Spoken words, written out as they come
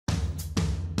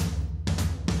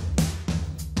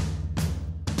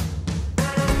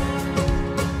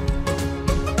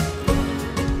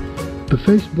The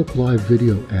Facebook Live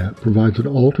Video app provides an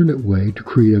alternate way to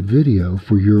create a video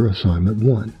for your Assignment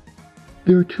 1.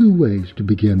 There are two ways to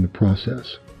begin the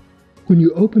process. When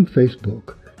you open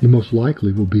Facebook, you most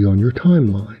likely will be on your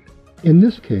timeline. In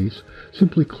this case,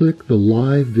 simply click the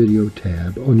Live Video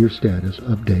tab on your status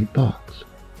update box.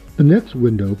 The next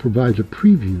window provides a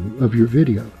preview of your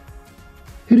video.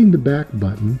 Hitting the back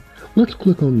button, let's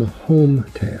click on the Home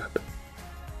tab.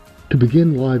 To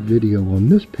begin live video on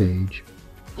this page,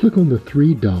 click on the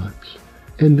three dots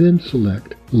and then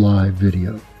select Live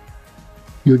Video.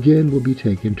 You again will be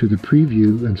taken to the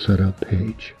Preview and Setup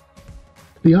page.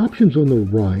 The options on the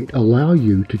right allow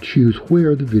you to choose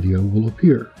where the video will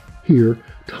appear. Here,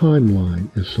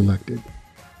 Timeline is selected.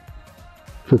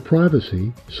 For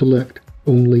privacy, select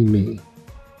Only Me.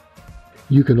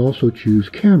 You can also choose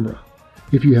Camera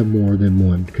if you have more than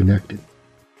one connected.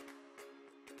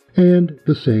 And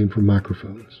the same for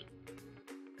microphones.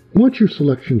 Once your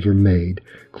selections are made,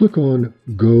 click on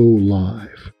Go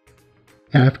Live.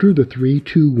 After the 3,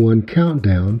 2, 1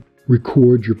 countdown,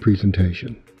 record your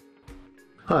presentation.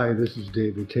 Hi, this is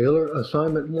David Taylor,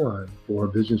 Assignment 1 for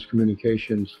Business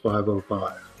Communications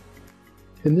 505.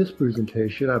 In this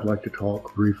presentation, I'd like to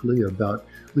talk briefly about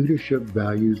leadership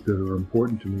values that are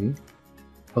important to me,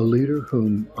 a leader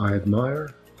whom I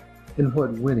admire, and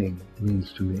what winning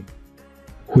means to me.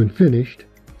 When finished,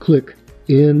 click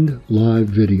End Live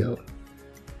Video.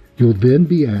 You'll then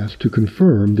be asked to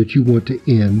confirm that you want to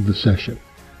end the session.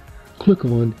 Click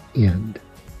on End.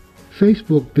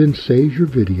 Facebook then saves your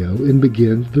video and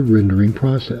begins the rendering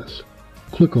process.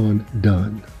 Click on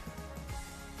Done.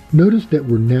 Notice that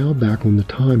we're now back on the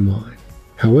timeline.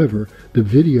 However, the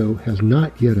video has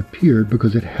not yet appeared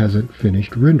because it hasn't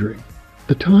finished rendering.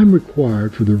 The time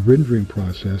required for the rendering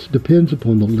process depends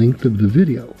upon the length of the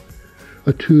video.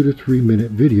 A 2 to 3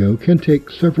 minute video can take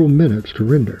several minutes to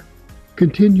render.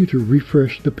 Continue to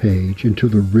refresh the page until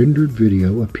the rendered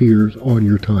video appears on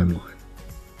your timeline.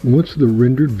 Once the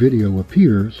rendered video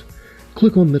appears,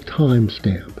 click on the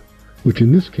timestamp, which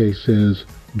in this case says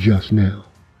Just Now.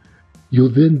 You'll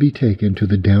then be taken to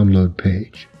the download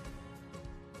page.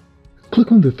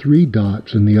 Click on the three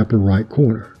dots in the upper right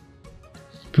corner.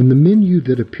 From the menu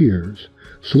that appears,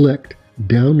 select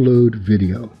Download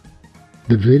Video.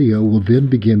 The video will then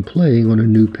begin playing on a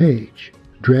new page.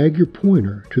 Drag your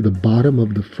pointer to the bottom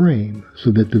of the frame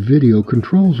so that the video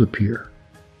controls appear.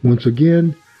 Once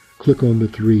again, click on the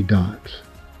three dots.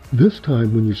 This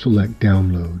time when you select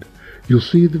Download, you'll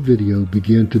see the video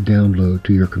begin to download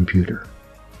to your computer.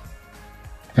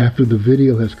 After the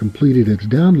video has completed its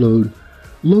download,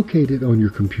 locate it on your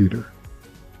computer.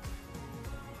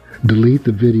 Delete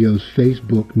the video's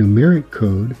Facebook numeric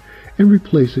code and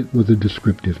replace it with a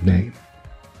descriptive name.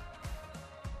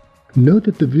 Note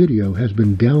that the video has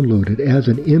been downloaded as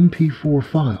an mp4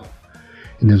 file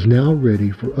and is now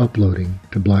ready for uploading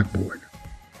to Blackboard.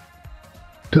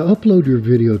 To upload your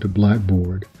video to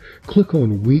Blackboard, click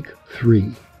on Week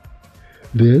 3.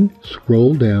 Then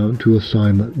scroll down to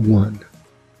Assignment 1.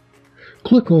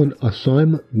 Click on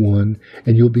Assignment 1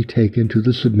 and you'll be taken to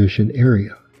the submission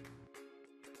area.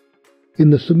 In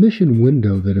the submission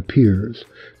window that appears,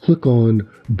 click on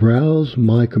Browse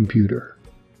My Computer.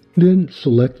 Then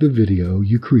select the video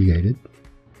you created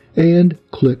and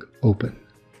click Open.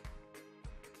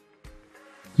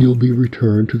 You'll be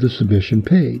returned to the submission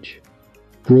page.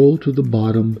 Scroll to the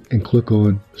bottom and click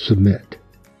on Submit.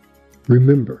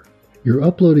 Remember, you're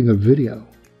uploading a video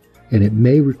and it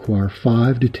may require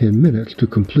 5 to 10 minutes to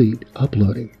complete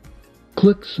uploading.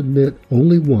 Click Submit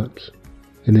only once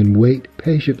and then wait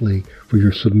patiently for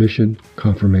your submission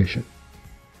confirmation.